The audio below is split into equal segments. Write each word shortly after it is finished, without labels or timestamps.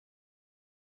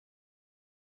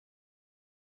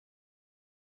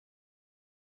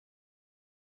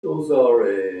those are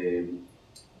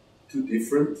two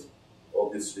different,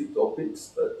 obviously,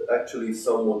 topics, but actually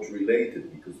somewhat related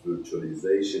because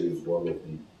virtualization is one of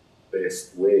the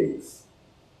best ways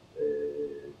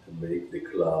to make the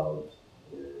cloud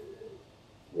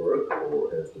work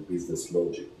or have the business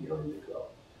logic behind the cloud.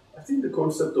 I think the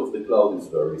concept of the cloud is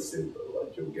very simple,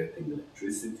 like you're getting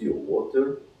electricity or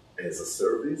water as a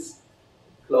service.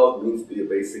 Cloud means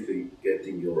basically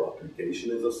getting your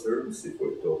application as a service, if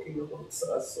we're talking about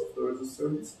SaaS, software as a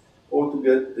service, or to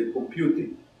get the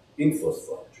computing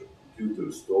infrastructure, computer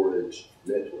storage,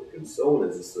 network, and so on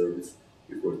as a service,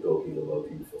 if we're talking about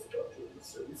infrastructure as a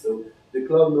service. So the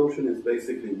cloud notion is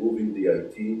basically moving the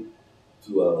IT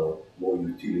to a more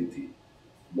utility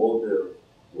model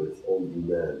with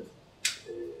on-demand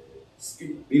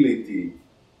scalability,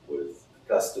 with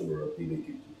customer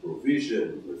ability to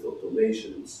provision, with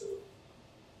automation and so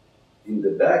on. In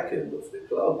the back end of the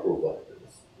cloud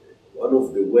providers, one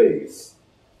of the ways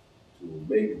to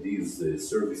make these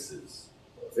services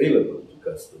available to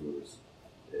customers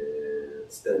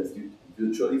stands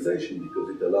virtualization, because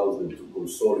it allows them to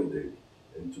consolidate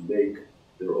and to make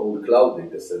their own cloud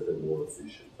data center more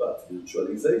efficient. But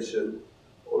virtualization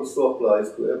also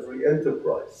applies to every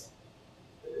enterprise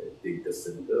data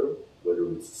center,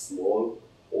 whether it's small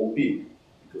or big.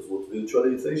 Because what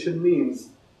virtualization means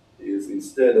is,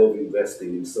 instead of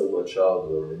investing in so much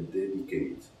hardware and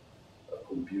dedicate a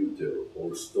computer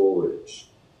or storage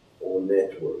or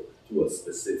network to a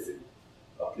specific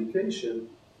application,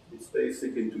 it's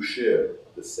basically to share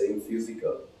the same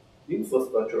physical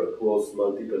infrastructure across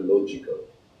multiple logical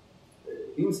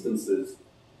instances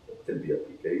that can be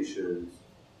applications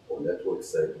or network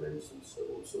segments and so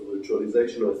on. So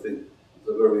virtualization, I think, is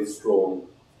a very strong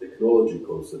technology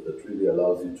concept that really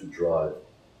allows you to drive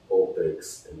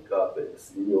OpEx and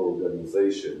CapEx in your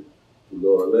organization to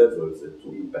lower levels and to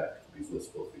impact business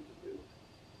profitability.